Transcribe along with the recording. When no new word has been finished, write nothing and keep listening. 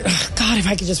if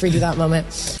I could just redo that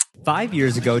moment. 5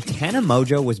 years ago, Tana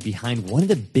Mongeau was behind one of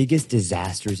the biggest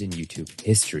disasters in YouTube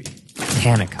history,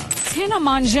 TanaCon. Tana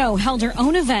Mongeau held her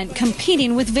own event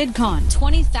competing with VidCon.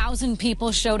 20,000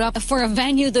 people showed up for a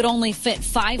venue that only fit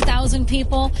 5,000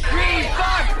 people.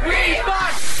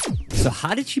 So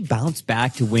how did she bounce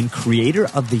back to win Creator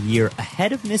of the Year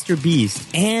ahead of Mr. Beast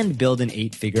and build an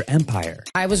 8-figure empire?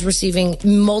 I was receiving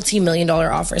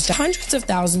multi-million-dollar offers to hundreds of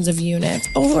thousands of units,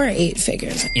 over 8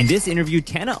 figures. In this interview,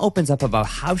 Tana opens up about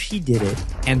how she did it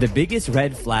and the biggest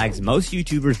red flags most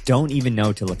YouTubers don't even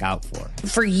know to look out for.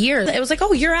 For years, it was like,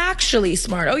 oh, you're actually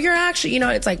smart. Oh, you're actually,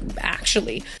 it's like,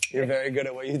 actually. You're very good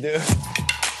at what you do.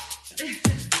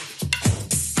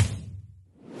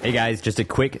 Hey guys, just a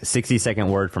quick 60-second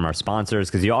word from our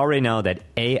sponsors, because you already know that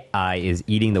AI is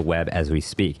eating the web as we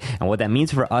speak. And what that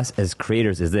means for us as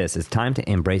creators is this: it's time to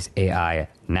embrace AI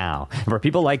now. And for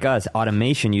people like us,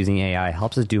 automation using AI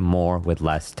helps us do more with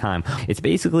less time. It's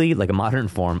basically like a modern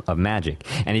form of magic.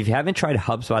 And if you haven't tried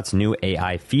HubSpot's new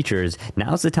AI features,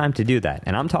 now's the time to do that.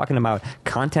 And I'm talking about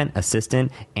Content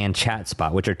Assistant and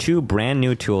ChatSpot, which are 2 brand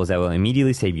new tools that will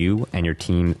immediately save you and your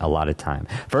team a lot of time.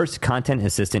 First, Content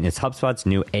Assistant is HubSpot's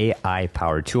new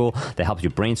AI-powered tool that helps you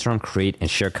brainstorm, create,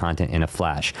 and share content in a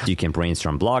flash. You can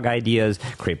brainstorm blog ideas,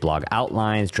 create blog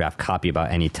outlines, draft copy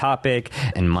about any topic,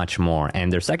 and much more.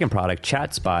 And their second product,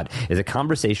 ChatSpot, is a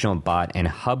conversational bot and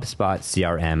HubSpot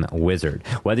CRM wizard.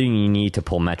 Whether you need to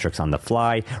pull metrics on the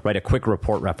fly, write a quick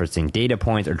report referencing data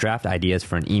points, or draft ideas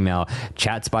for an email,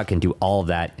 ChatSpot can do all of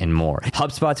that and more.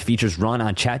 HubSpot's features run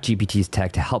on ChatGPT's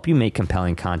tech to help you make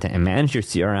compelling content and manage your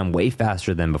CRM way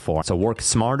faster than before. So work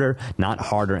smarter, not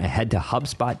harder, and head to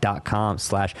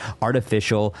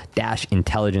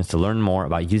HubSpot.com/artificial-intelligence to learn more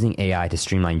about using AI to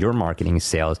streamline your marketing,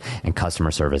 sales, and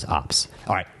customer service ops.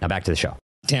 All right, now back to the show.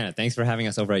 Tana, thanks for having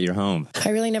us over at your home. I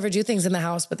really never do things in the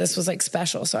house, but this was like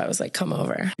special. So I was like, come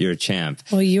over. You're a champ.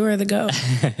 Well, you are the GOAT.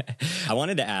 I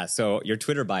wanted to ask, so your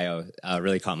Twitter bio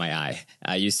really caught my eye.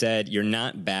 You said you're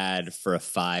not bad for a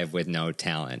 5 with no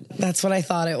talent. That's what I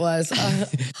thought it was.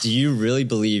 Do you really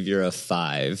believe you're a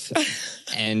 5?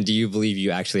 And do you believe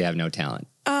you actually have no talent?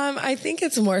 I think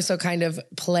it's more so kind of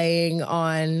playing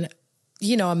on,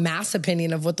 a mass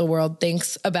opinion of what the world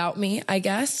thinks about me, I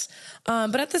guess.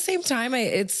 But at the same time,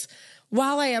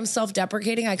 while I am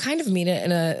self-deprecating, I kind of mean it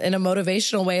in a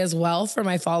motivational way as well for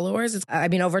my followers.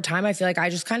 Over time, I feel like I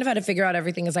just kind of had to figure out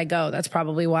everything as I go. That's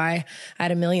probably why I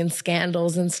had a million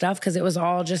scandals and stuff, because it was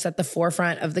all just at the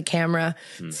forefront of the camera,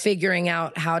 figuring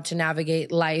out how to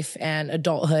navigate life and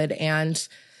adulthood and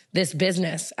this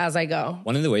business as I go.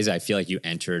 One of the ways I feel like you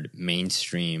entered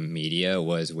mainstream media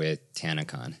was with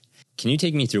TanaCon. Can you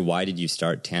take me through why did you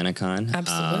start TanaCon?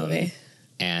 Absolutely.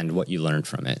 And what you learned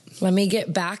from it? Let me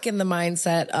get back in the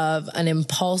mindset of an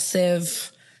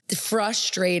impulsive,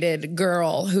 frustrated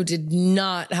girl who did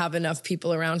not have enough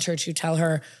people around her to tell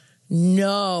her,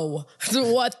 no,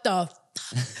 what the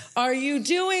are you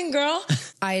doing, girl?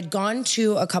 I had gone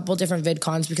to a couple different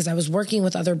VidCons because I was working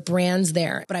with other brands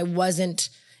there, but I wasn't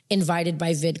invited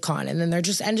by VidCon. And then there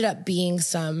just ended up being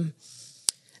some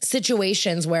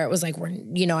situations where it was like,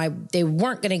 they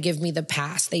weren't going to give me the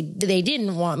pass. They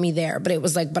didn't want me there, but it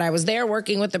was like, but I was there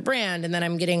working with the brand, and then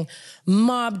I'm getting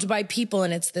mobbed by people,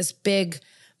 and it's this big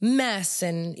mess.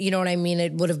 And you know what I mean?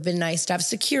 It would have been nice to have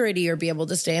security or be able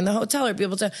to stay in the hotel or be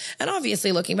able to, and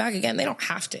obviously looking back again, they don't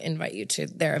have to invite you to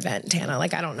their event, Tana.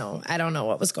 Like, I don't know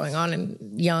what was going on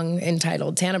in young,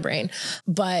 entitled Tana brain,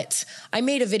 but I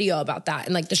made a video about that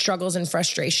and like the struggles and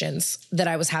frustrations that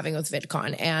I was having with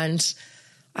VidCon. And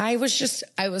I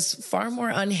was far more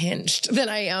unhinged than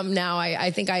I am now.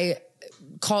 I think I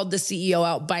called the CEO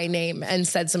out by name and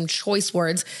said some choice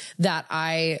words that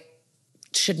I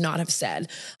should not have said.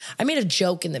 I made a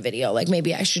joke in the video, like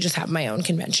maybe I should just have my own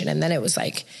convention. And then it was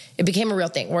like, it became a real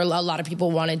thing where a lot of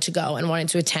people wanted to go and wanted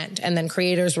to attend. And then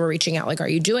creators were reaching out like, are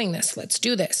you doing this? Let's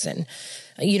do this. And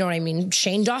you know what I mean?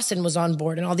 Shane Dawson was on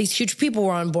board and all these huge people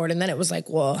were on board. And then it was like,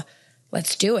 well,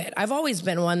 let's do it. I've always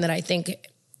been one that I think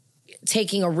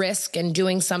taking a risk and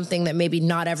doing something that maybe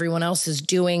not everyone else is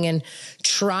doing and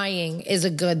trying is a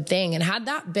good thing. And had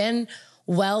that been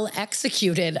well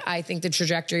executed, I think the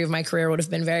trajectory of my career would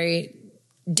have been very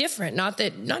different. Not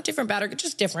different, better,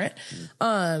 just different.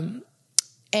 And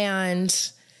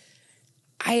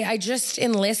I just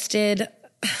enlisted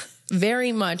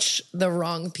very much the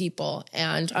wrong people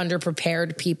and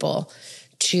underprepared people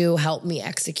to help me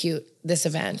execute this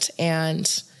event.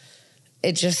 And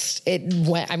it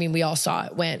went, we all saw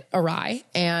it went awry.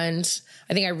 And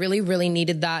I think I really, really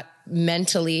needed that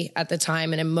mentally at the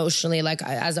time and emotionally. Like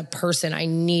as a person, I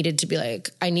needed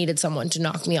someone to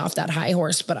knock me off that high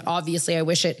horse. But obviously I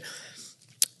wish it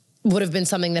would have been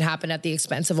something that happened at the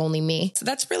expense of only me. So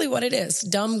that's really what it is.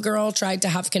 Dumb girl tried to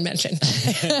have convention.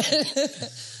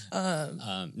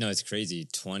 No, it's crazy.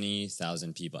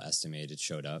 20,000 people estimated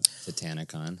showed up to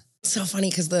TanaCon. So funny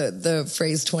because the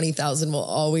phrase 20,000 will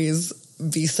always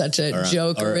be such a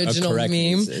joke, original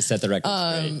meme. Set the record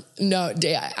straight. No,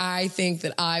 I think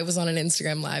that I was on an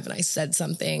Instagram live and I said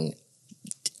something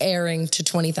airing to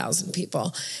 20,000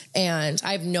 people. And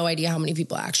I have no idea how many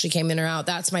people actually came in or out.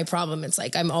 That's my problem. It's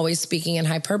like, I'm always speaking in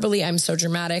hyperbole. I'm so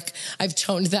dramatic. I've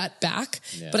toned that back.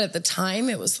 Yeah. But at the time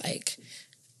it was like,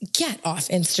 get off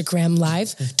Instagram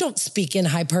live. Don't speak in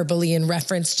hyperbole in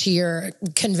reference to your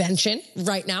convention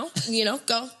right now. You know,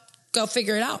 go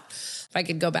figure it out. If I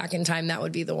could go back in time, that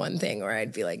would be the one thing where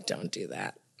I'd be like, don't do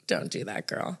that. Don't do that,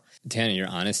 girl. Tana, your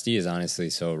honesty is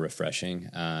honestly so refreshing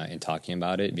in talking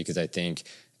about it, because I think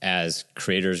as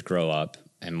creators grow up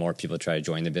and more people try to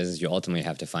join the business, you ultimately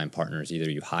have to find partners. Either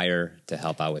you hire to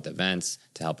help out with events,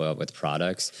 to help out with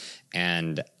products.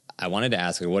 And I wanted to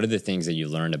ask, what are the things that you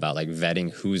learned about like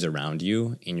vetting who's around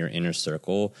you in your inner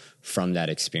circle from that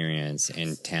experience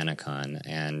in TanaCon,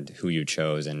 and who you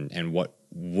chose, and what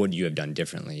would you have done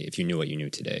differently if you knew what you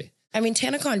knew today? I mean,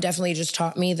 TanaCon definitely just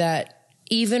taught me that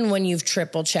even when you've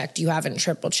triple checked, you haven't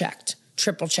triple checked.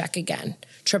 Triple check again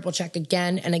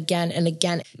and again and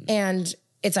again. And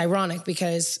it's ironic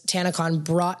because TanaCon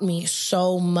brought me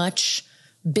so much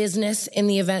business in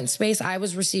the event space. I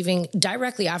was receiving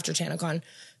directly after TanaCon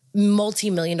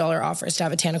multi-million-dollar offers to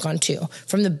have a TanaCon 2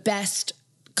 from the best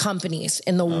companies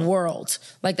in the world.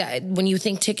 Like that, when you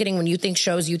think ticketing, when you think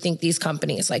shows, you think these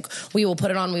companies. Like, we will put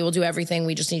it on, we will do everything.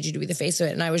 We just need you to be the face of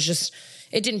it. And I was just,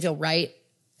 it didn't feel right.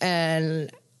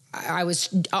 And I was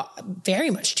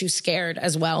very much too scared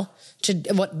as well to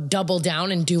double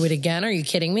down and do it again. Are you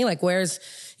kidding me? Like, where's,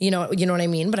 you know what I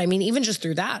mean? But I mean, even just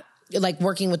through that, like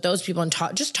working with those people and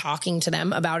just talking to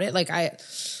them about it. Like I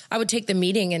would take the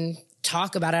meeting and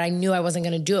talk about it. I knew I wasn't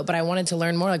going to do it, but I wanted to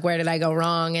learn more. Like, where did I go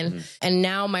wrong? And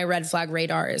now my red flag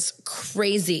radar is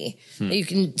crazy. You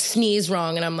can sneeze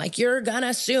wrong and I'm like, you're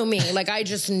gonna sue me. Like, I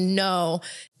just know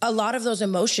a lot of those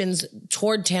emotions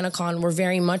toward TanaCon were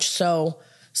very much so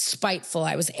spiteful.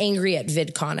 I was angry at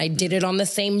VidCon. I did it on the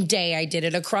same day. I did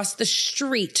it across the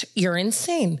street. You're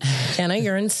insane. Tana,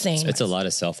 you're insane. It's a lot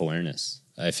of self-awareness.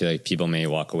 I feel like people may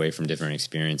walk away from different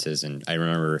experiences. And I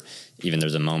remember even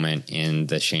there's a moment in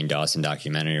the Shane Dawson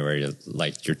documentary where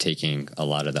you're taking a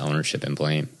lot of the ownership and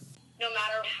blame. No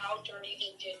matter how dirty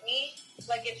he did me,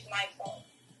 like, it's my fault.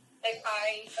 Like,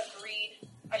 I agreed.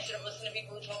 I should have listened to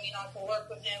people who told me not to work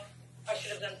with him. I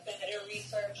should have done better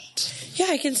research. Yeah,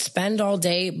 I can spend all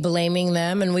day blaming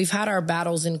them, and we've had our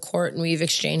battles in court and we've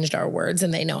exchanged our words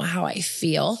and they know how I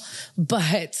feel.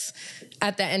 But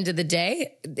at the end of the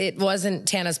day, it wasn't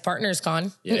Tana's Partners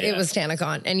Con. It was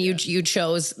TanaCon, and you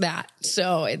chose that.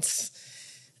 So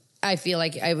I feel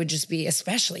like I would just be,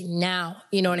 especially now,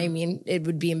 you know what I mean? It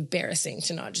would be embarrassing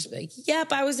to not just be like,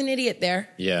 yep, I was an idiot there.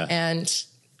 Yeah. And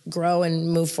grow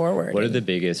and move forward. What are the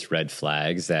biggest red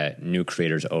flags that new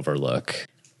creators overlook?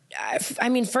 I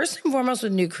mean, first and foremost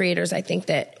with new creators, I think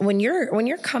that when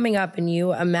you're coming up and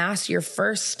you amass your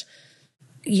first,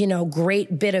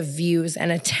 great bit of views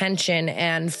and attention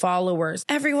and followers,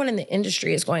 everyone in the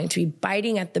industry is going to be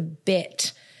biting at the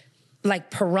bit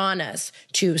like piranhas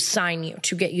to sign you,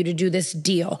 to get you to do this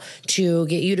deal, to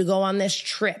get you to go on this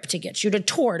trip, to get you to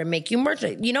tour, to make you merch,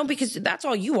 because that's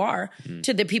all you are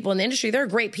to the people in the industry. They're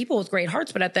great people with great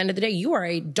hearts, but at the end of the day, you are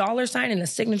a dollar sign and a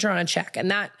signature on a check.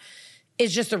 And that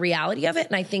is just the reality of it.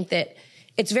 And I think that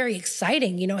it's very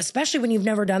exciting, especially when you've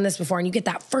never done this before and you get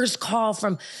that first call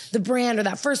from the brand or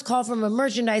that first call from a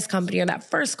merchandise company or that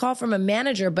first call from a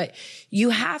manager. But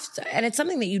you have to, and it's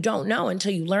something that you don't know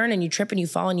until you learn and you trip and you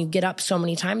fall and you get up so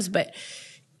many times. But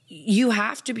you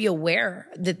have to be aware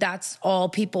that that's all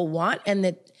people want, and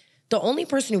that the only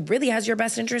person who really has your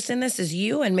best interest in this is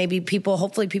you, and maybe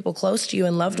hopefully people close to you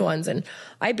and loved ones. And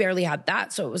I barely had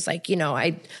that. So it was like,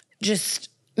 I just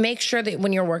make sure that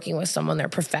when you're working with someone, they're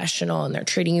professional and they're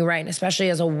treating you right. And especially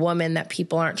as a woman, that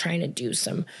people aren't trying to do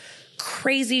some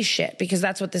crazy shit, because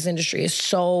that's what this industry is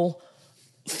so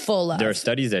full of. There are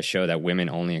studies that show that women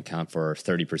only account for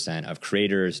 30% of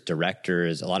creators,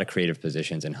 directors, a lot of creative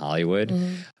positions in Hollywood.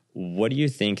 What do you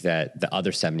think that the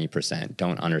other 70%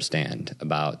 don't understand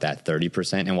about that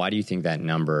 30%? And why do you think that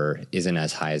number isn't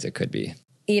as high as it could be?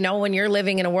 When you're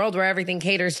living in a world where everything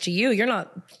caters to you,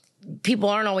 people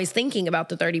aren't always thinking about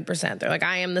the 30%. They're like,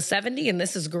 I am the 70 and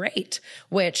this is great,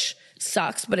 which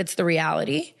sucks, but it's the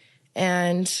reality.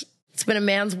 And it's been a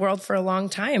man's world for a long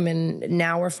time. And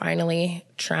now we're finally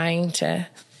trying to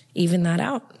even that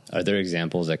out. Are there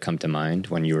examples that come to mind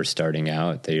when you were starting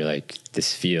out that you're like,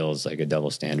 this feels like a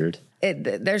double standard?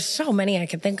 There's so many I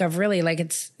can think of, really.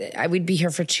 Like, I would be here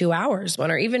for 2 hours,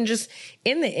 or even just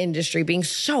in the industry, being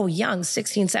so young,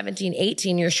 16, 17,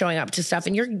 18, you're showing up to stuff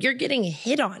and you're getting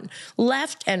hit on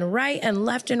left and right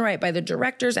by the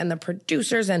directors and the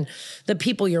producers and the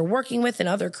people you're working with and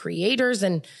other creators.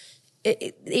 And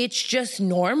it's just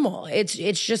normal. It's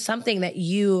just something that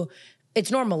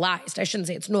it's normalized. I shouldn't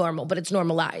say it's normal, but it's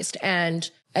normalized. And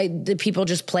the people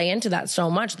just play into that so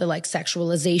much, the like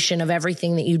sexualization of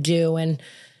everything that you do and,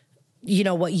 you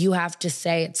know, what you have to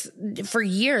say. It's for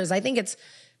years. I think it's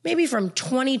maybe from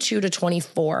 22 to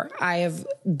 24, I have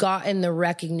gotten the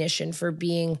recognition for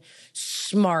being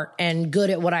smart and good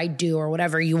at what I do, or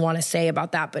whatever you want to say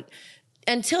about that. But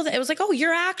until it was like, oh,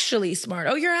 you're actually smart.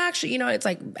 Oh, you're actually, you know, it's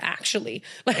like, actually,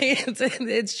 like,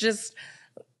 it's just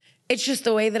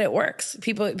the way that it works.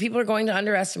 People are going to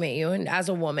underestimate you, and as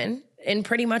a woman, in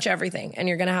pretty much everything. And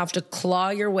you're going to have to claw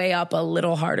your way up a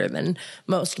little harder than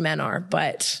most men are.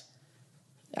 But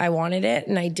I wanted it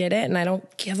and I did it, and I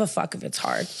don't give a fuck if it's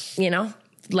hard, you know?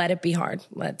 Let it be hard.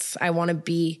 I want to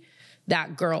be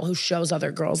that girl who shows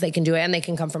other girls they can do it, and they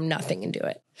can come from nothing and do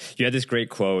it. You had this great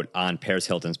quote on Paris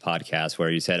Hilton's podcast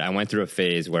where you said, I went through a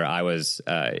phase where I was,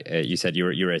 you said you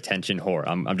were attention whore.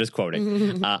 I'm just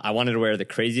quoting. I wanted to wear the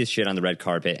craziest shit on the red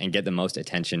carpet and get the most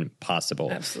attention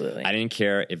possible. Absolutely. I didn't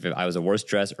care if I was a worst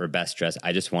dressed or best dressed.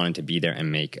 I just wanted to be there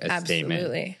and make a statement.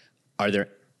 Absolutely. Are there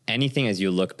anything as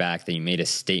you look back that you made a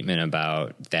statement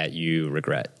about that you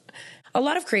regret? A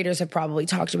lot of creators have probably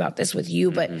talked about this with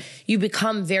you, but you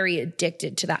become very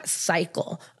addicted to that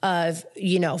cycle of,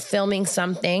 you know, filming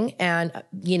something and,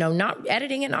 you know, not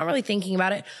editing it, not really thinking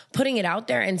about it, putting it out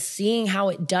there and seeing how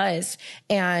it does.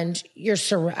 And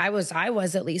I was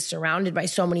at least surrounded by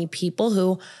so many people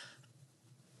who,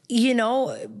 you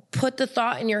know, put the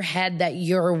thought in your head that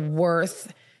your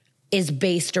worth is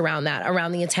based around that,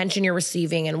 around the attention you're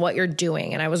receiving and what you're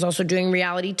doing. And I was also doing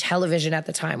reality television at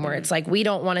the time, where it's like, we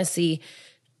don't want to see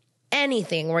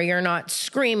anything where you're not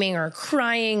screaming or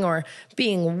crying or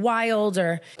being wild.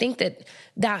 Or I think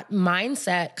that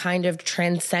mindset kind of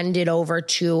transcended over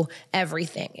to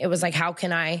everything. It was like, how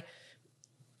can I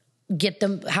get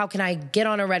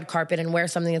on a red carpet and wear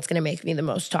something that's going to make me the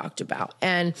most talked about?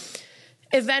 And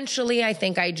eventually I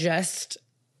think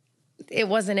it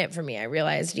wasn't it for me. I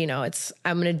realized, you know,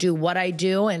 I'm going to do what I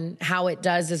do, and how it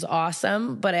does is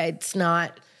awesome, but it's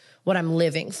not what I'm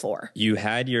living for. You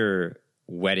had your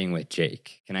wedding with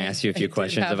Jake. Can I ask you a few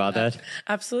questions about that?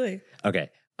 Absolutely. Okay.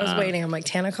 I was waiting. I'm like,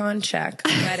 TanaCon, check.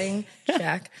 Wedding,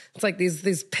 check. It's like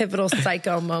these pivotal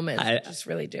psycho moments that just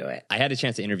really do it. I had a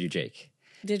chance to interview Jake.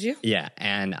 Did you? Yeah.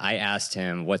 And I asked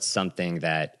him what's something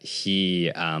that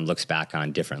he looks back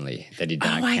on differently that he did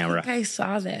on camera. I think I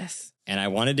saw this. And I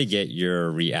wanted to get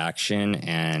your reaction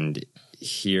and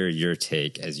hear your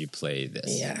take as you play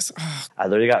this. Yes. Oh. I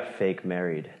literally got fake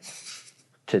married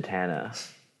to Tana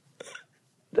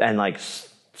and like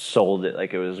sold it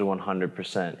like it was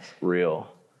 100% real.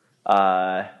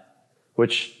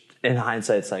 Which in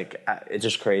hindsight, it's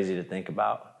just crazy to think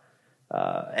about.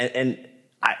 And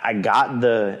I got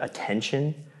the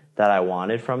attention that I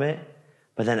wanted from it,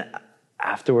 but then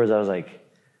afterwards I was like,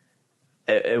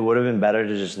 it would have been better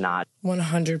to just not.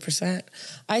 100%.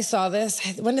 I saw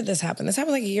this. When did this happen? This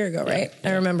happened like a year ago, right? Yeah.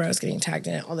 I remember I was getting tagged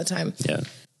in it all the time. Yeah.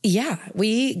 Yeah,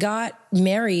 we got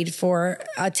married for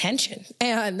attention,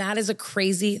 and that is a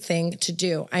crazy thing to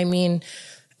do. I mean,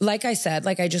 like I said,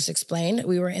 like I just explained,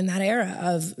 we were in that era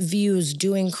of views,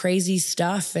 doing crazy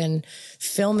stuff and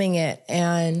filming it.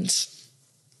 And,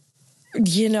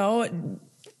 you know,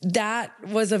 that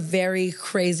was a very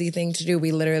crazy thing to do.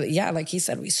 We literally, like he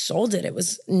said, we sold it. It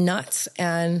was nuts.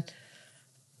 And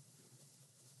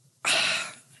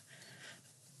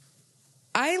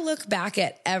I look back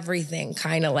at everything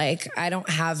kind of like, I don't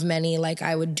have many, like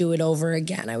I would do it over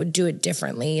again. I would do it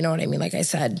differently. You know what I mean? Like I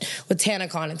said, with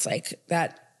TanaCon, it's like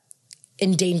that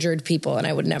endangered people, and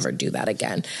I would never do that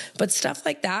again. But stuff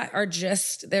like that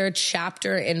they're a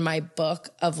chapter in my book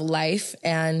of life.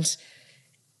 And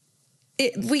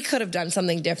we could have done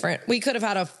something different. We could have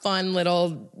had a fun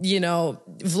little,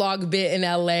 vlog bit in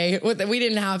LA. We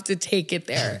didn't have to take it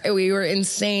there. We were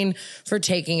insane for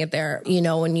taking it there.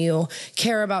 When you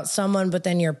care about someone, but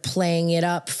then you're playing it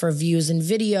up for views and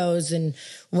videos. And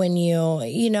when you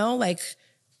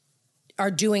are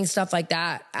doing stuff like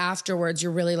that afterwards,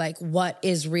 you're really like, what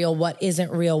is real? What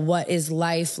isn't real? What is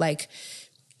life? Like,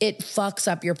 it fucks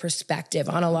up your perspective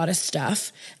on a lot of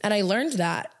stuff. And I learned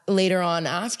that later on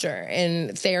after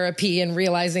in therapy and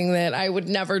realizing that I would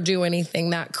never do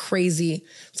anything that crazy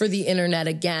for the internet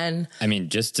again. I mean,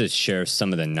 just to share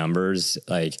some of the numbers,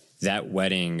 like that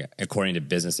wedding, according to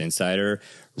Business Insider,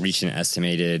 reached an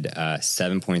estimated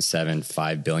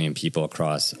 7.75 billion people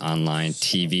across online,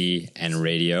 TV, and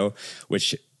radio,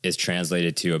 which is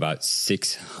translated to about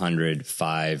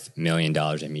 $605 million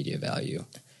in media value.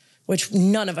 Which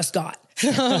none of us got.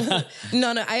 I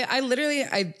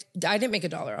didn't make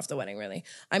 $1 off the wedding, really.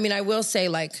 I mean, I will say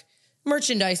like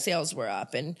merchandise sales were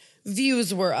up and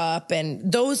views were up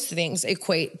and those things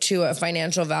equate to a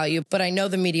financial value. But I know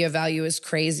the media value is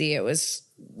crazy. It was,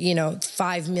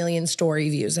 5 million story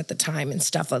views at the time and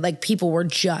stuff. Like people were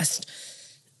just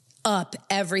up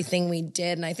everything we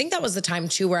did. And I think that was the time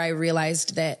too where I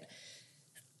realized that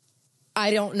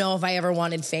I don't know if I ever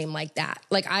wanted fame like that.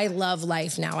 Like I love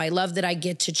life now. I love that I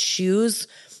get to choose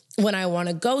when I want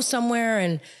to go somewhere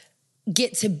and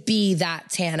get to be that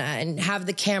Tana and have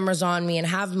the cameras on me and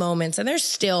have moments. And there's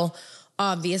still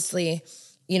obviously,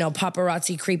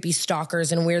 paparazzi, creepy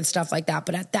stalkers and weird stuff like that.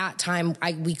 But at that time,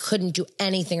 we couldn't do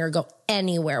anything or go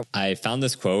anywhere. I found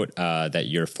this quote that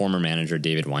your former manager,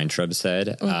 David Weintraub,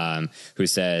 said, who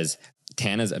says,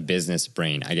 Tana's a business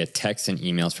brain. I get texts and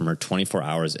emails from her 24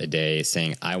 hours a day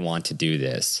saying, I want to do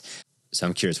this. So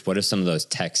I'm curious, what are some of those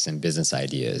texts and business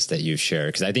ideas that you share?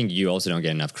 Because I think you also don't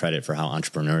get enough credit for how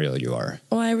entrepreneurial you are.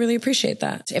 Well, I really appreciate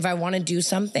that. If I want to do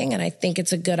something and I think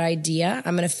it's a good idea,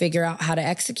 I'm going to figure out how to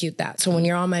execute that. So when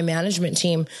you're on my management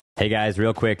team, Hey guys,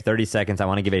 real quick, 30 seconds. I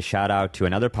want to give a shout out to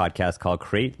another podcast called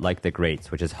Create Like the Greats,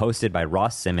 which is hosted by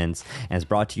Ross Simmons and is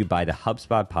brought to you by the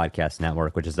HubSpot Podcast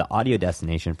Network, which is the audio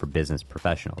destination for business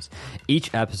professionals.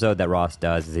 Each episode that Ross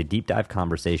does is a deep dive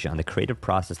conversation on the creative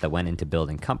process that went into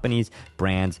building companies,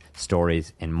 brands,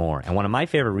 stories, and more. And one of my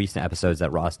favorite recent episodes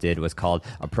that Ross did was called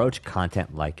Approach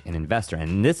Content Like an Investor. And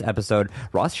in this episode,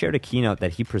 Ross shared a keynote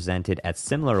that he presented at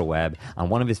SimilarWeb on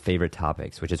one of his favorite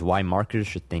topics, which is why marketers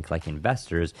should think like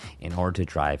investors in order to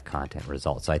drive content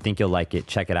results. So I think you'll like it.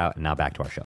 Check it out. And now back to our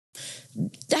show.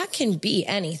 That can be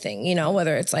anything,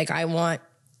 whether it's like, I want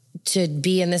to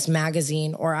be in this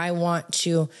magazine or I want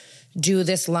to do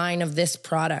this line of this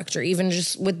product, or even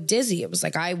just with Dizzy, it was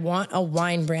like, I want a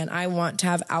wine brand. I want to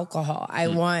have alcohol. I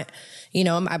want,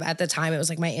 at the time it was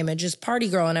like my image is party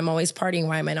girl and I'm always partying.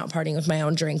 Why am I not partying with my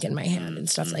own drink in my hand and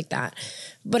stuff like that?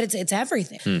 But it's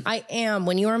everything. I am,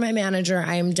 when you are my manager,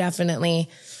 I am definitely,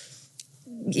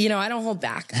 I don't hold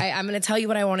back. I'm going to tell you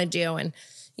what I want to do. And,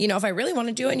 if I really want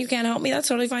to do it and you can't help me, that's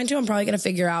totally fine too. I'm probably going to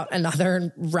figure out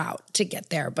another route to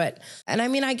get there.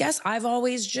 I guess I've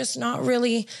always just not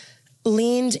really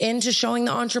leaned into showing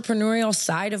the entrepreneurial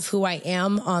side of who I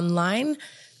am online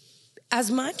as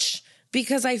much,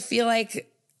 because I feel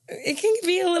like it can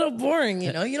be a little boring.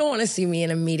 You don't want to see me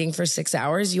in a meeting for 6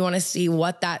 hours. You want to see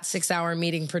what that 6-hour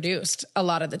meeting produced a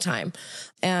lot of the time.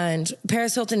 And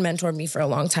Paris Hilton mentored me for a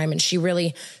long time, and she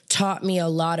really taught me a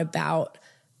lot about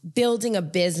building a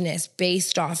business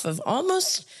based off of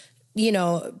almost,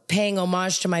 paying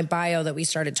homage to my bio that we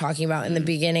started talking about in the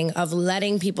beginning, of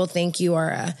letting people think you are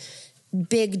a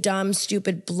big, dumb,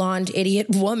 stupid, blonde, idiot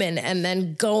woman, and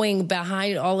then going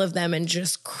behind all of them and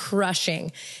just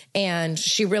crushing. And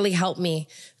she really helped me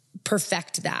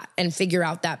perfect that and figure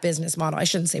out that business model. I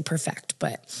shouldn't say perfect,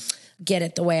 but get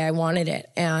it the way I wanted it.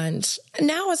 And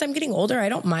now as I'm getting older, I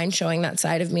don't mind showing that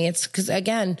side of me. It's because,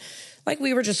 again, like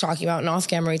we were just talking about, and off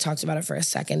camera, we talked about it for a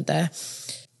second,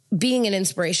 being an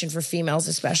inspiration for females,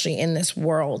 especially in this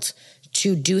world,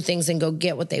 to do things and go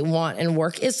get what they want and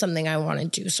work is something I want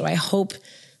to do. So I hope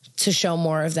to show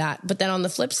more of that. But then on the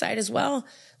flip side as well,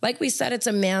 like we said, it's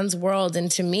a man's world.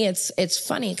 And to me, it's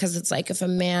funny because it's like, if a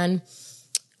man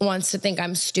wants to think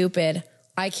I'm stupid,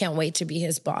 I can't wait to be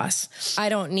his boss. I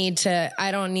don't need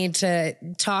to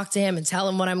talk to him and tell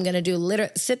him what I'm going to do.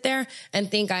 Literally sit there and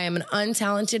think I am an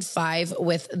untalented 5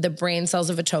 with the brain cells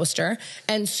of a toaster.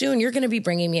 And soon you're going to be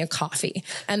bringing me a coffee.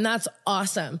 And that's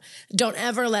awesome. Don't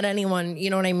ever let anyone,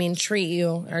 treat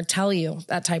you or tell you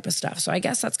that type of stuff. So I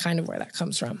guess that's kind of where that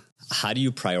comes from. How do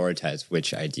you prioritize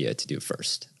which idea to do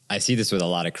first? I see this with a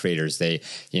lot of creators. They,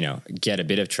 get a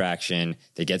bit of traction,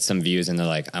 they get some views, and they're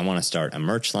like, I want to start a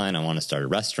merch line, I want to start a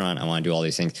restaurant, I want to do all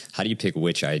these things. How do you pick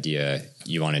which idea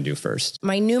you want to do first?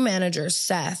 My new manager,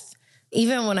 Seth,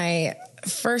 even when I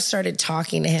first started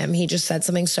talking to him, he just said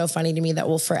something so funny to me that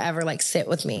will forever sit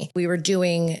with me. We were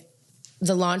doing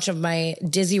the launch of my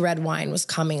Dizzy red wine was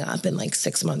coming up in like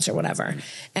 6 months or whatever.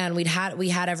 And we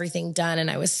had everything done. And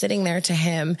I was sitting there to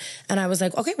him and I was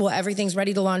like, okay, well, everything's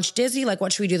ready to launch Dizzy. Like,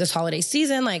 what should we do this holiday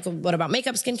season? Like, what about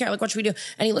makeup, skincare? Like, what should we do?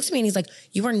 And he looks at me and he's like,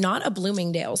 you are not a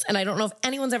Bloomingdale's. And I don't know if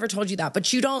anyone's ever told you that, but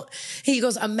he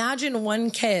goes, imagine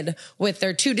one kid with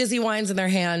their 2 Dizzy wines in their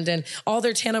hand and all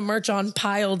their Tana merch on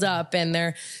piled up and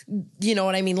their, you know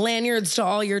what I mean, lanyards to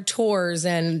all your tours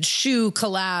and shoe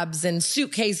collabs and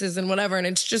suitcases and whatever. And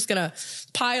it's just going to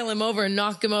pile him over and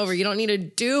knock him over. You don't need to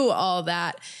do all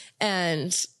that.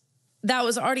 And that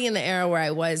was already in the era where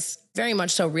I was very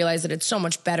much so realized that it's so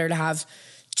much better to have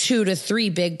 2 to 3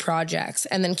 big projects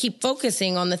and then keep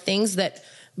focusing on the things that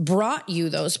brought you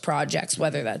those projects,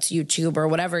 whether that's YouTube or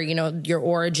whatever, you know, your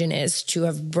origin is to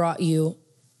have brought you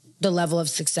the level of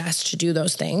success to do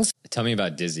those things. Tell me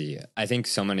about Dizzy. I think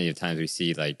so many times we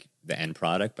see like the end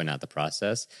product, but not the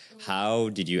process. How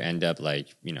did you end up like,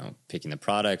 you know, picking the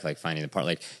product, like finding the part,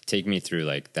 like take me through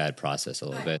like that process a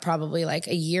little bit. Probably like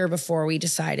a year before we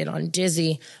decided on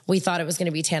Dizzy, we thought it was going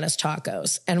to be Tana's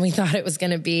Tacos and we thought it was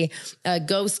going to be a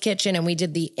ghost kitchen. And we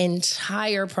did the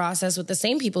entire process with the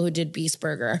same people who did Beast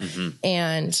Burger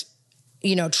and,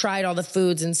 you know, tried all the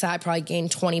foods and I probably gained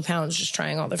 20 pounds just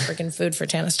trying all the freaking food for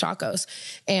Tana's Tacos.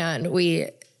 And we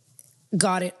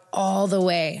got it all the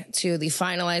way to the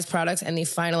finalized products and the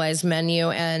finalized menu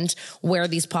and where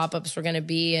these pop-ups were going to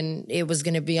be. And it was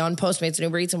going to be on Postmates and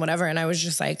Uber Eats and whatever. And I was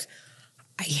just like,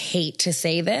 I hate to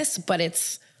say this, but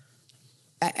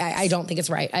I don't think it's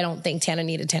right. I don't think Tana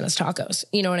needed Tana's Tacos.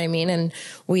 You know what I mean? And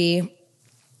we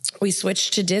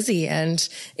switched to Dizzy and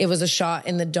it was a shot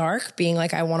in the dark being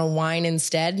like, I want a wine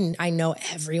instead. And I know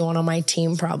everyone on my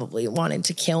team probably wanted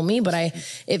to kill me, but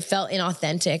it felt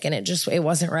inauthentic and it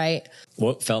wasn't right.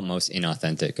 What felt most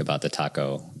inauthentic about the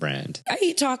taco brand? I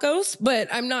eat tacos, but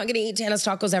I'm not going to eat Tana's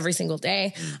Tacos every single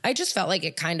day. I just felt like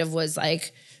it kind of was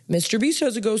like, Mr. Beast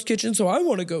has a ghost kitchen, so I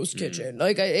want a ghost kitchen.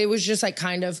 Like it was just like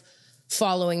kind of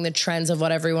following the trends of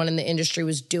what everyone in the industry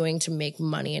was doing to make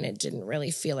money. And it didn't really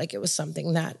feel like it was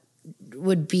something that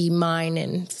would be mine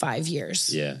in 5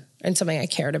 years. Yeah. And something I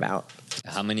cared about.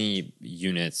 How many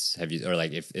units have you, or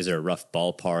like, is there a rough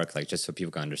ballpark, like just so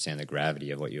people can understand the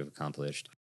gravity of what you've accomplished?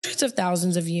 Hundreds of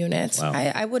thousands of units. Wow.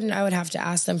 I would have to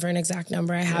ask them for an exact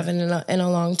number. I haven't in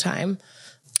a long time,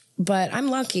 but I'm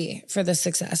lucky for the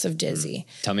success of Dizzy.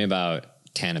 Tell me about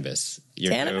Cannabis,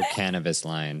 your cannabis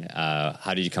line.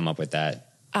 How did you come up with that?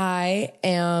 I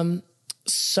am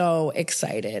so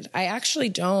excited. I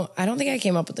don't think I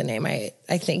came up with the name. I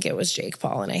think it was Jake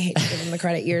Paul, and I hate to give him the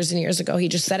credit. Years and years ago, he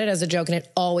just said it as a joke and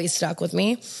it always stuck with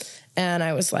me. And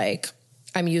I was like,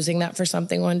 I'm using that for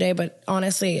something one day, but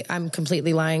honestly, I'm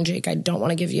completely lying, Jake. I don't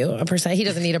want to give you a percent. He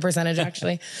doesn't need a percentage,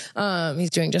 actually.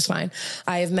 He's doing just fine.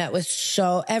 I have met with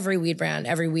every weed brand,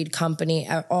 every weed company,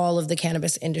 all of the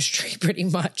cannabis industry pretty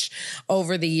much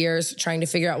over the years, trying to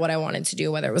figure out what I wanted to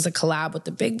do, whether it was a collab with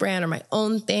the big brand or my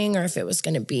own thing, or if it was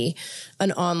going to be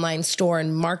an online store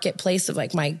and marketplace of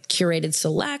like my curated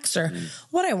selects or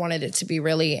what I wanted it to be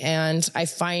really. And I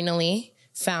finally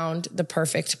found the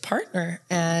perfect partner,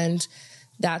 and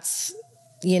that's,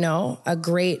 you know, a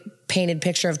great painted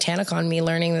picture of TanaCon, me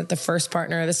learning that the first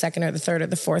partner or the second or the third or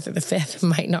the fourth or the fifth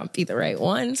might not be the right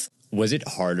ones. Was it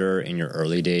harder in your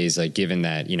early days, like given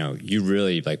that, you know, you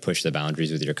really like push the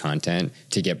boundaries with your content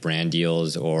to get brand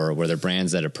deals, or were there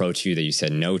brands that approached you that you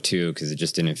said no to because it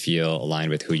just didn't feel aligned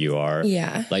with who you are?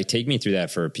 Yeah. Like take me through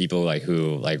that for people like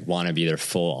who like want to be their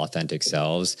full authentic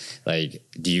selves. Like,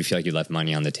 do you feel like you left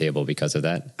money on the table because of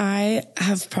that? I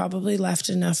have probably left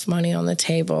enough money on the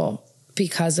table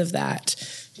because of that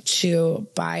to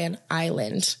buy an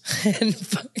island. And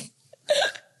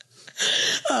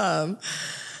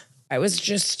I was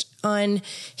just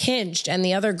unhinged. And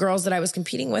the other girls that I was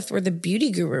competing with were the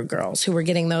beauty guru girls who were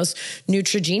getting those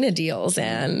Neutrogena deals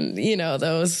and, you know,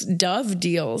 those Dove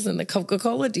deals and the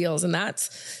Coca-Cola deals. And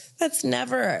that's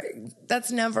never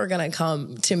going to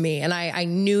come to me. And I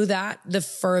knew that the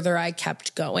further I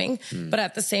kept going. But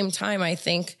at the same time, I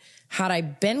think had I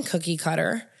been cookie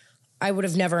cutter, I would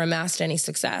have never amassed any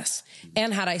success.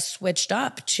 And had I switched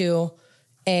up to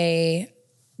a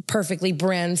perfectly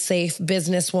brand safe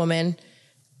businesswoman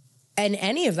in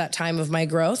any of that time of my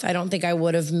growth, I don't think I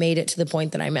would have made it to the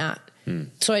point that I'm at.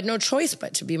 So I had no choice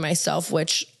but to be myself,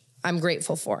 which I'm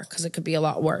grateful for because it could be a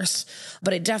lot worse.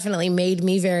 But it definitely made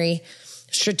me very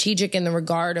strategic in the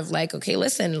regard of like, okay,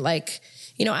 listen, like,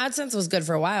 you know, AdSense was good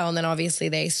for a while. And then obviously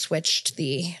they switched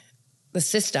the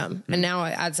system. And now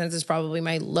AdSense is probably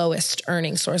my lowest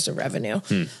earning source of revenue.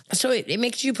 So it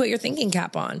makes you put your thinking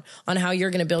cap on how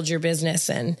you're going to build your business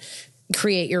and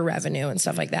create your revenue and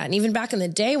stuff like that. And even back in the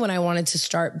day when I wanted to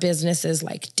start businesses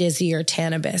like Dizzy or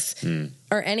Tannabis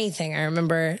or anything, I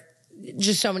remember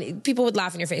just so many people would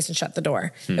laugh in your face and shut the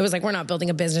door. It was like, we're not building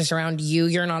a business around you.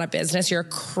 You're not a business. You're a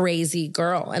crazy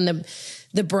girl. And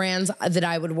the brands that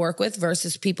I would work with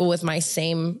versus people with my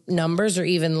same numbers or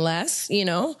even less, you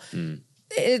know,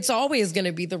 it's always going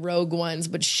to be the rogue ones,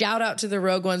 but shout out to the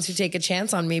rogue ones who take a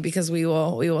chance on me, because we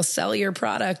will sell your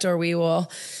product or we will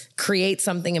create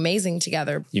something amazing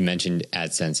together. You mentioned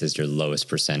AdSense is your lowest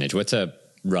percentage. What's a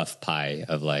rough pie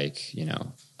of like, you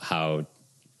know, how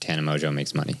Tana Mongeau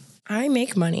makes money? I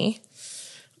make money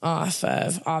off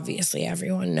of, obviously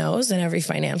everyone knows, in every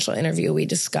financial interview we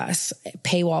discuss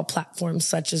paywall platforms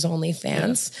such as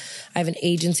OnlyFans. I have an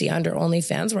agency under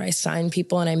OnlyFans where I sign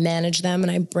people and I manage them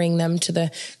and I bring them to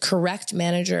the correct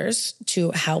managers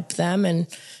to help them and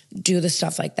do the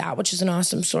stuff like that, which is an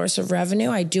awesome source of revenue.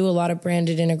 I do a lot of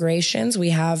branded integrations. We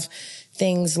have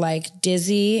things like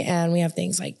Dizzy and we have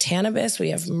things like Tannabis. We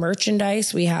have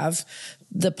merchandise. We have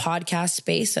the podcast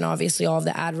space and obviously all of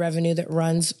the ad revenue that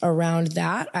runs around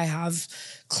that. I have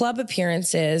club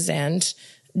appearances and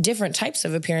different types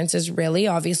of appearances, really.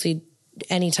 Obviously,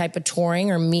 any type of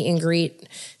touring or meet and greet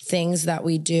things that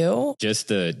we do. Just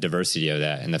the diversity of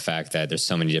that and the fact that there's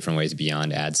so many different ways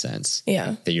beyond AdSense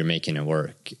that you're making it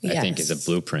work, I think is a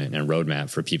blueprint and a roadmap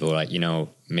for people who are like, you know,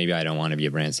 maybe I don't want to be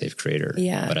a brand safe creator,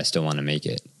 but I still want to make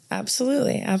it.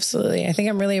 Absolutely. Absolutely. I think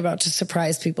I'm really about to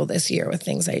surprise people this year with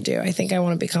things I do. I think I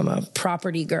want to become a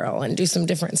property girl and do some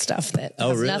different stuff that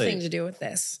has nothing to do with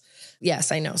this.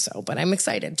 Yes, I know so, but I'm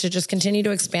excited to just continue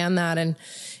to expand that. And,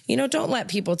 you know, don't let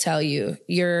people tell you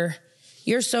you're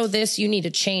so this, you need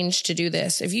to change to do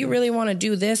this. If you really want to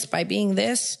do this by being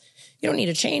this, you don't need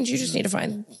to change. You just need to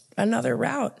find another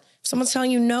route. If someone's telling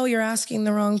you no, you're asking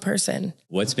the wrong person.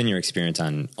 What's been your experience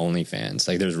on OnlyFans?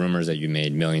 Like, there's rumors that you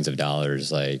made millions of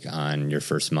dollars, like, on your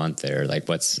first month there. Like,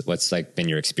 what's like been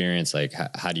your experience? Like,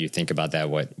 how do you think about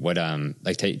that? What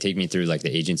like, take me through like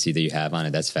the agency that you have on it.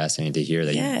 That's fascinating to hear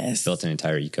that you built an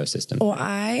entire ecosystem. Well,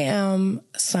 I am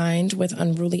signed with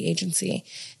Unruly Agency.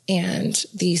 And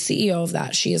the CEO of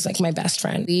that, she is like my best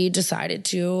friend. We decided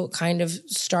to kind of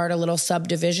start a little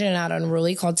subdivision at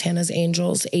Unruly called Tana's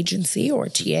Angels Agency, or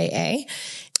TAA,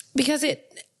 because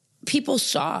girls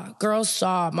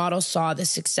saw, models saw the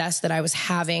success that I was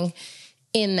having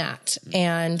in that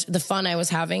and the fun I was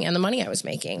having and the money I was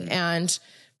making. And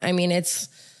I mean,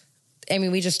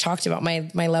 we just talked about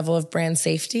my level of brand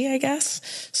safety, I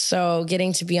guess. So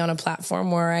getting to be on a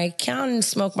platform where I can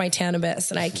smoke my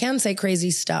Tannabis and I can say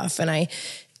crazy stuff and I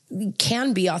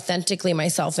can be authentically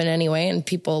myself in any way, and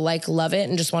people love it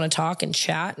and just want to talk and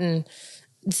chat and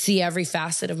see every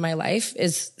facet of my life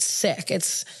is sick.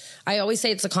 I always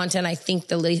say it's the content I think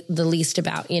the least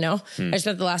about, you know? I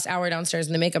spent the last hour downstairs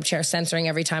in the makeup chair censoring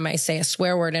every time I say a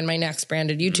swear word in my next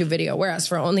branded YouTube video. Whereas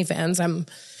for OnlyFans,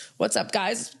 what's up,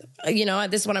 guys? You know,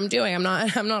 this is what I'm doing. I'm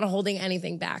not holding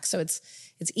anything back. So it's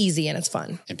easy and it's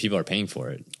fun. And people are paying for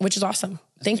it. Which is awesome.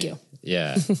 Thank you.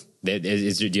 Yeah. Do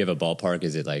you have a ballpark?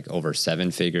 Is it like over 7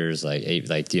 figures, like 8?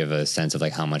 Like, do you have a sense of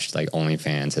like how much like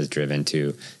OnlyFans has driven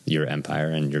to your empire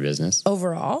and your business?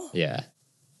 Overall? Yeah.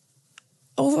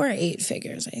 Over 8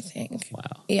 figures, I think.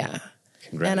 Wow. Yeah.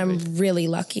 And I'm really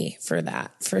lucky for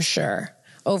that, for sure.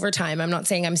 Over time. I'm not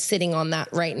saying I'm sitting on that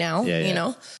right now. You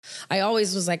know, I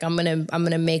always was like, I'm going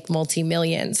to make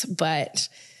multi-millions, but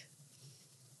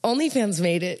OnlyFans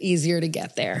made it easier to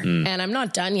get there. And I'm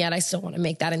not done yet. I still want to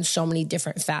make that in so many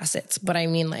different facets, but I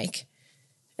mean, like,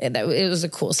 it was a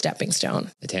cool stepping stone.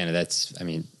 Tana, that's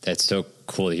so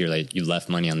cool to hear. Like, you left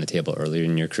money on the table earlier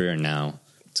in your career and now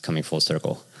it's coming full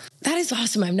circle. That is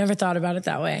awesome. I've never thought about it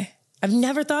that way.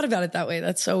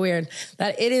 That's so weird.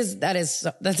 That's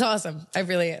awesome.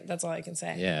 That's all I can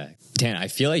say. Yeah. Tana, I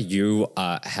feel like you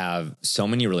have so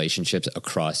many relationships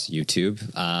across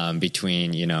YouTube,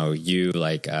 between, you know, you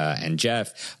and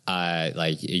Jeff,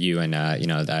 like you and,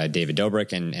 David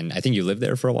Dobrik. And I think you lived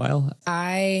there for a while.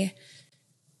 I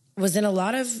was in a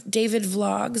lot of David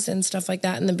vlogs and stuff like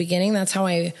that in the beginning. That's how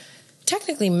I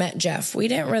technically met Jeff. We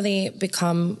didn't really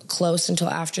become close until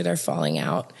after their falling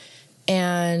out.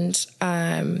 And,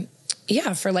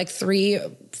 for like 3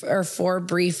 or 4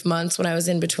 brief months when I was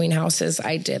in between houses,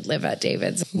 I did live at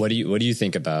David's. What do you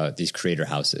think about these creator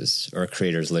houses or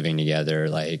creators living together?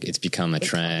 Like, it's become a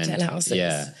trend. Content houses.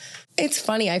 Yeah. It's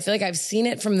funny. I feel like I've seen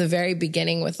it from the very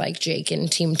beginning with like Jake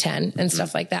and Team 10 and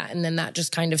stuff like that. And then that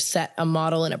just kind of set a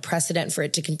model and a precedent for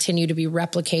it to continue to be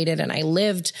replicated. And I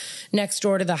lived next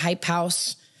door to the Hype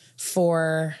House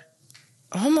for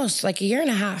almost like 1.5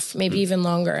 years, maybe even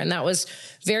longer. And that was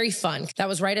very fun. That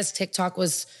was right as TikTok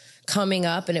was coming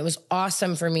up, and it was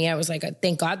awesome for me. I was like,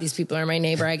 thank God these people are my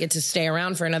neighbor. I get to stay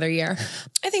around for another year.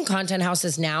 I think content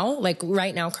houses now, like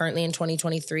right now, currently in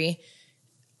 2023,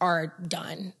 are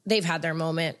done. They've had their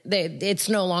moment. It's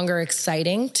no longer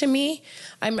exciting to me.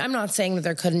 I'm not saying that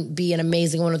there couldn't be an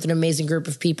amazing one with an amazing group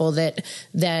of people that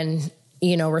then,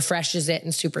 you know, refreshes it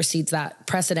and supersedes that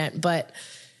precedent. But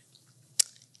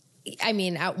I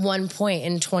mean, at one point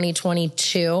in 2022,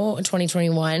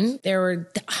 2021, there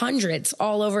were hundreds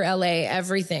all over LA,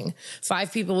 everything.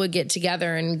 5 people would get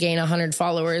together and gain 100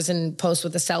 followers and post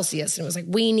with a Celsius. And it was like,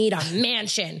 we need a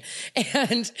mansion.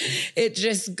 And it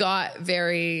just got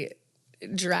very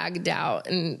dragged out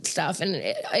and stuff. And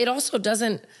it also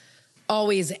doesn't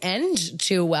always end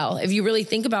too well. If you really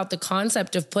think about the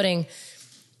concept of putting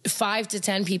 5 to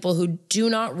 10 people who do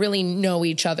not really know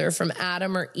each other from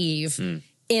Adam or Eve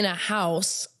in a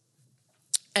house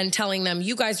and telling them,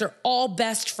 you guys are all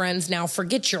best friends now,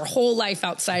 forget your whole life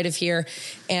outside of here,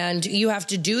 and you have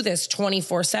to do this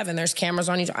 24/7. There's cameras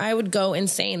on you. I would go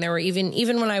insane. There were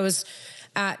even when I was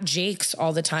at Jake's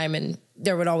all the time, and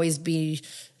there would always be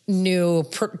new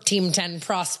Team 10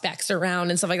 prospects around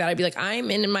and stuff like that. I'd be like, I'm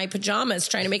in my pajamas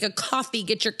trying to make a coffee,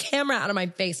 get your camera out of my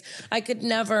face. I could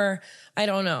never, I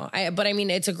don't know. But I mean,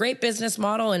 it's a great business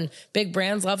model and big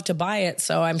brands love to buy it.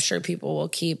 So I'm sure people will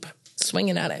keep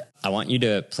swinging at it. I want you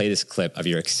to play this clip of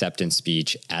your acceptance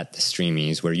speech at the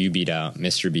Streamies where you beat out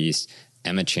Mr. Beast,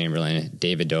 Emma Chamberlain,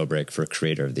 David Dobrik for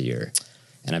Creator of the Year.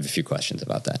 And I have a few questions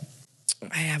about that.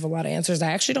 I have a lot of answers.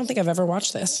 I actually don't think I've ever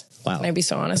watched this. Wow. Can I be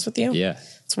so honest with you? Yeah.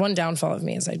 It's one downfall of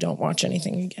me is I don't watch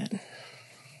anything again.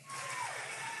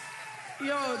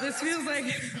 Yo, this feels like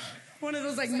one of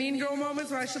those like Mean Girl moments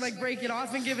where I should like break it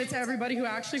off and give it to everybody who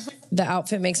actually... The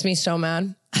outfit makes me so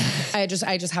mad. I just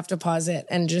have to pause it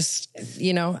and just,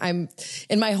 you know, I'm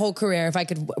in my whole career, if I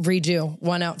could redo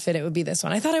one outfit, it would be this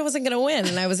one. I thought I wasn't going to win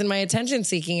and I was in my attention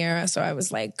seeking era. So I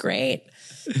was like, great.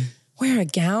 Wear a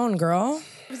gown, girl.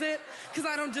 Is it? Because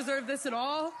I don't deserve this at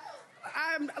all.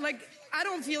 I'm like, I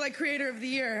don't feel like Creator of the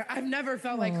Year. I've never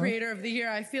felt like Creator of the Year.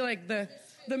 I feel like the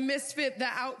misfit, the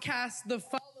outcast,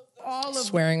 all of...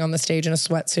 Swearing on the stage in a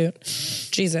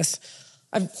sweatsuit. Jesus.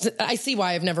 I see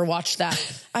why I've never watched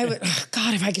that. I would, oh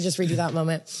God, if I could just redo that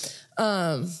moment.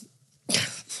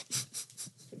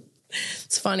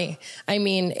 It's funny. I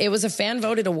mean, it was a fan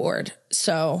voted award.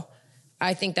 So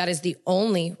I think that is the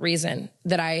only reason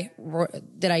that I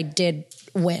did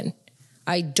win.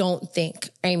 I don't think,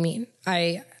 I mean,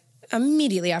 I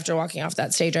immediately after walking off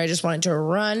that stage, I just wanted to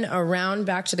run around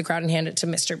back to the crowd and hand it to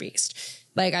Mr. Beast.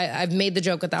 Like I've made the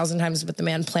joke 1,000 times, but the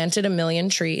man planted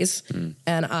 1,000,000 trees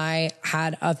and I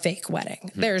had a fake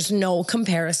wedding. There's no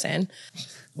comparison.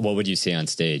 What would you say on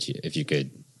stage if you could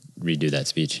redo that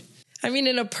speech? I mean,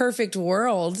 in a perfect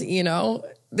world, you know,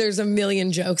 there's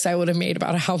 1,000,000 jokes I would have made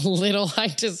about how little I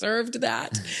deserved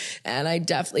that. And I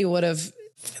definitely would have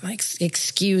like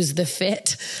excuse the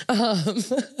fit.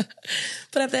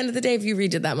 But at the end of the day, if you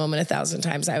redid that moment 1,000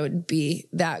 times, I would be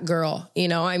that girl. You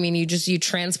know, I mean, you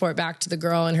transport back to the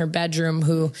girl in her bedroom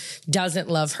who doesn't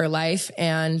love her life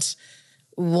and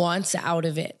wants out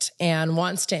of it and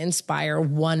wants to inspire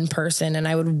one person. And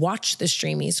I would watch the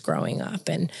Streamies growing up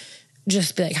and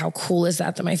just be like, how cool is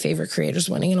that my favorite creator's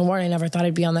winning an award? I never thought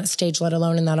I'd be on that stage, let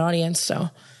alone in that audience.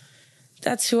 So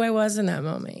that's who I was in that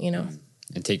moment, you know.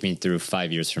 And take me through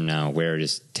 5 years from now. Where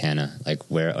is Tana? Like,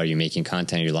 where are you making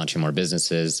content? You're launching more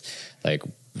businesses. Like,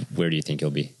 where do you think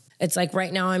you'll be? It's like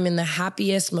right now I'm in the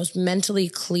happiest, most mentally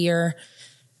clear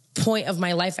point of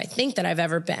my life I think that I've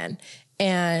ever been.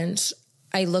 And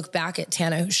I look back at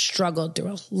Tana who struggled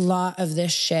through a lot of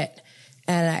this shit.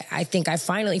 And I think I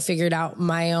finally figured out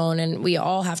my own, and we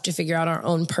all have to figure out our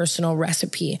own personal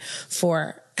recipe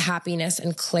for happiness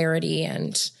and clarity.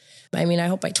 And I mean, I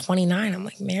hope by 29, I'm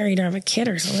like married or have a kid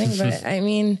or something. But I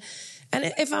mean,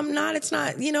 and if I'm not, it's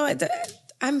not, you know,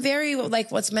 I'm very like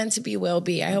what's meant to be will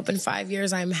be. I hope in 5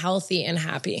 years I'm healthy and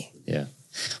happy. Yeah.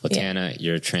 Well, Tana,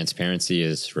 your transparency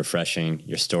is refreshing.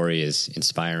 Your story is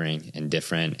inspiring and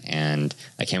different. And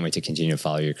I can't wait to continue to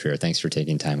follow your career. Thanks for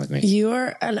taking time with me. You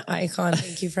are an icon.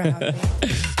 Thank you for having me.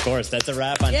 Of course. That's a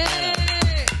wrap on Tana.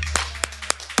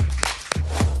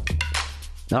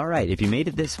 All right, if you made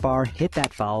it this far, hit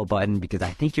that follow button because I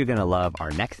think you're going to love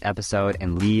our next episode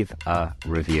and leave a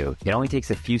review. It only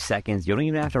takes a few seconds. You don't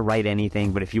even have to write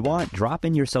anything, but if you want, drop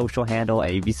in your social handle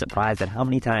and you'd be surprised at how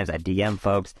many times I DM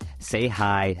folks, say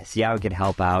hi, see how it can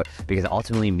help out, because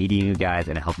ultimately meeting you guys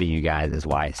and helping you guys is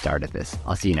why I started this.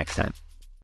 I'll see you next time.